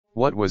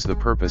What was the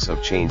purpose of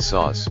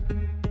chainsaws?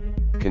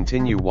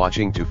 Continue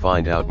watching to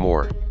find out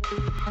more.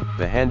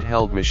 The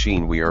handheld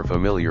machine we are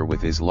familiar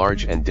with is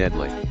large and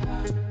deadly.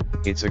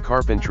 It's a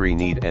carpentry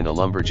need and a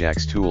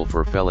lumberjack's tool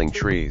for felling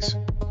trees.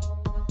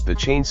 The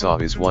chainsaw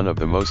is one of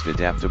the most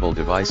adaptable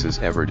devices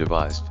ever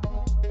devised.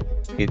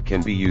 It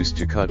can be used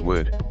to cut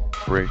wood,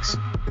 bricks,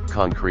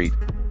 concrete,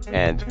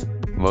 and,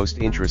 most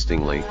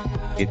interestingly,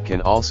 it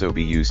can also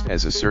be used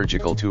as a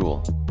surgical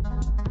tool.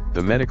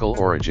 The medical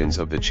origins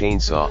of the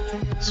chainsaw,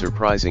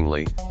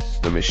 surprisingly,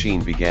 the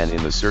machine began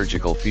in the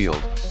surgical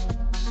field.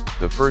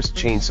 The first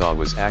chainsaw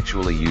was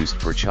actually used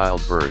for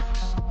childbirth.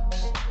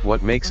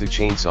 What makes a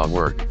chainsaw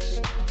work?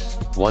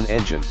 1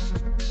 engine,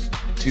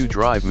 2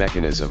 drive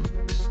mechanism,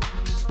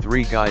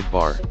 3 guide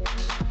bar,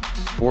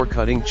 4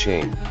 cutting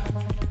chain,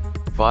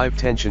 5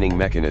 tensioning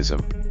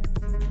mechanism,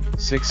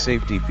 6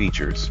 safety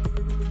features.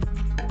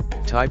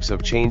 Types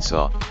of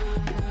chainsaw.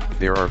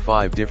 There are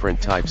 5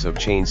 different types of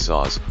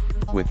chainsaws,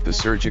 with the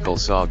surgical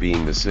saw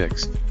being the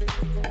 6th.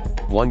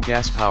 1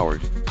 gas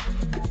powered,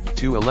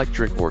 2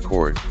 electric or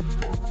cord,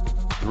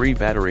 3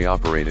 battery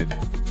operated,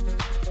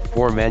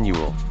 4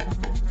 manual,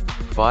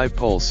 5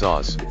 pole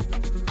saws,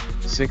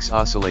 6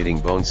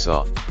 oscillating bone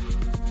saw.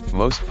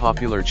 Most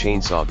popular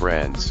chainsaw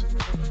brands: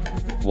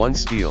 1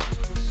 Steel,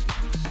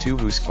 2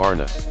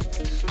 Husqvarna,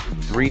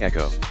 3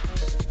 Echo.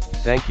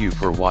 Thank you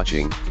for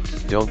watching.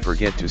 Don't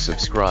forget to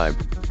subscribe,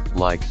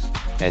 like,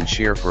 and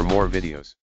share for more videos.